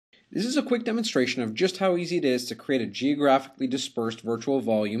This is a quick demonstration of just how easy it is to create a geographically dispersed virtual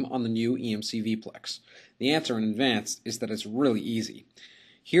volume on the new EMC VPLEX. The answer in advance is that it's really easy.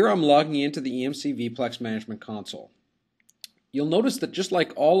 Here I'm logging into the EMC VPLEX Management Console. You'll notice that just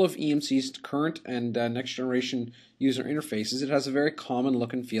like all of EMC's current and next generation user interfaces, it has a very common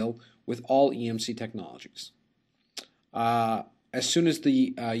look and feel with all EMC technologies. As soon as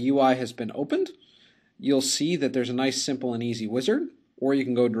the UI has been opened, you'll see that there's a nice, simple, and easy wizard, or you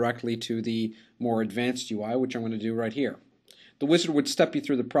can go directly to the more advanced UI, which I'm going to do right here. The wizard would step you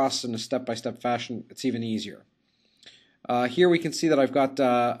through the process in a step-by-step fashion. It's even easier. Here we can see that I've got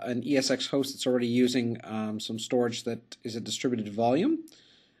an ESX host that's already using some storage that is a distributed volume,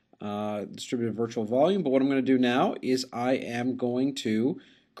 distributed virtual volume. But what I'm going to do now is I am going to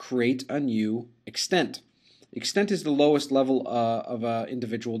create a new extent. Extent is the lowest level of an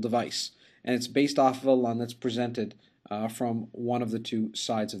individual device, and it's based off of a LUN that's presented from one of the two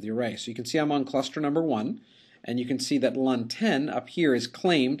sides of the array. So you can see I'm on cluster number 1, and you can see that LUN 10 up here is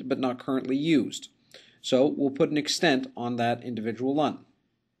claimed but not currently used. So we'll put an extent on that individual LUN.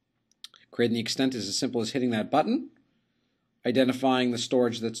 Creating the extent is as simple as hitting that button, identifying the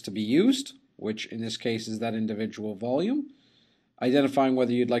storage that's to be used, which in this case is that individual volume, identifying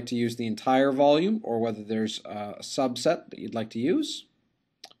whether you'd like to use the entire volume or whether there's a subset that you'd like to use,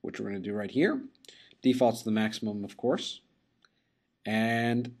 which we're going to do right here. Defaults to the maximum, of course.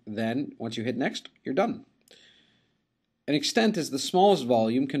 And then once you hit next, you're done. An extent is the smallest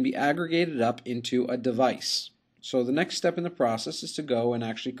volume can be aggregated up into a device. So the next step in the process is to go and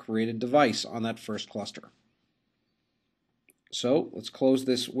actually create a device on that first cluster. So let's close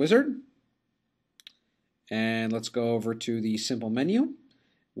this wizard and let's go over to the simple menu.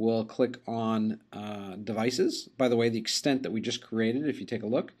 We'll click on devices. By the way, the extent that we just created, if you take a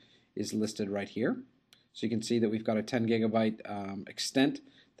look, is listed right here. So you can see that we've got a 10 gigabyte extent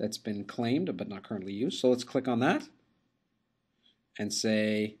that's been claimed but not currently used. So let's click on that and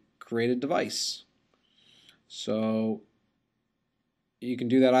say create a device. So you can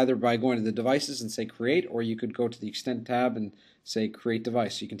do that either by going to the devices and say create, or you could go to the extent tab and say create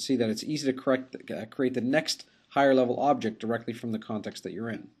device. So you can see that it's easy to create the next higher level object directly from the context that you're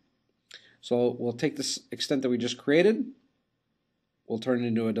in. So we'll take this extent that we just created, we'll turn it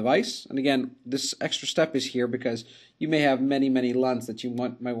into a device, and again this extra step is here because you may have many LUNs that you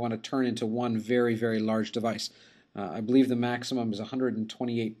might want to turn into one very large device. I believe the maximum is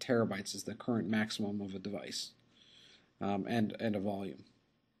 128 terabytes is the current maximum of a device and a volume.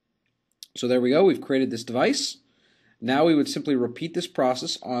 So there we go, we've created this device. Now we would simply repeat this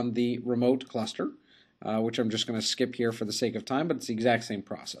process on the remote cluster, which I'm just going to skip here for the sake of time, but it's the exact same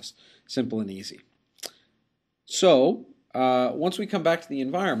process, simple and easy. So once we come back to the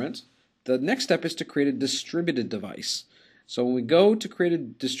environment, the next step is to create a distributed device. So when we go to create a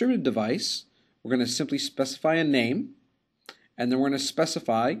distributed device, we're going to simply specify a name, and then we're going to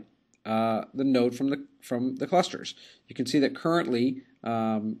specify the node from the clusters. You can see that currently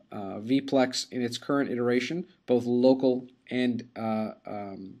VPLEX in its current iteration, both local and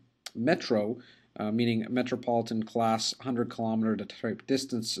metro, meaning metropolitan class 100-kilometer type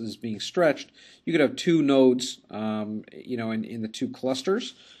distance is being stretched. You could have two nodes, in the two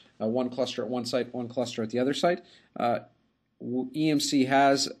clusters, one cluster at one site, one cluster at the other site. EMC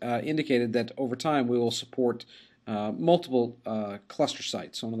has indicated that over time we will support multiple cluster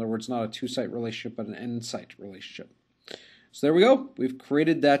sites. So in other words, not a two-site relationship, but an n-site relationship. So there we go. We've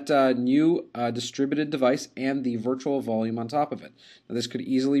created that new distributed device and the virtual volume on top of it. Now this could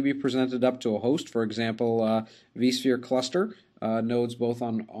easily be presented up to a host, for example, vSphere cluster, nodes both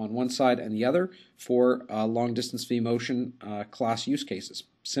on one side and the other for long-distance vMotion class use cases.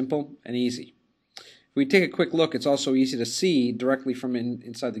 Simple and easy. If we take a quick look, it's also easy to see directly from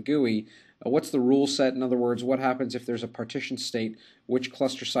inside the GUI what's the rule set. In other words, what happens if there's a partition state, which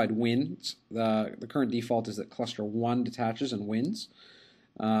cluster side wins. The current default is that cluster 1 detaches and wins.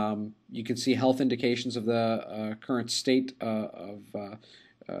 You can see health indications of the current state of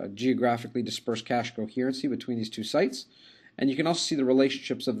geographically dispersed cache coherency between these two sites. And you can also see the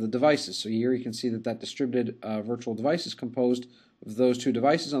relationships of the devices. So here you can see that distributed virtual device is composed of those two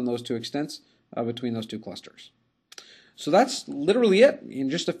devices on those two extents between those two clusters. So that's literally it. In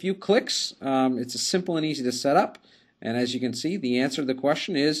just a few clicks, it's simple and easy to set up. And as you can see, the answer to the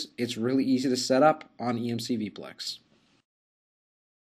question is it's really easy to set up on EMC VPLEX.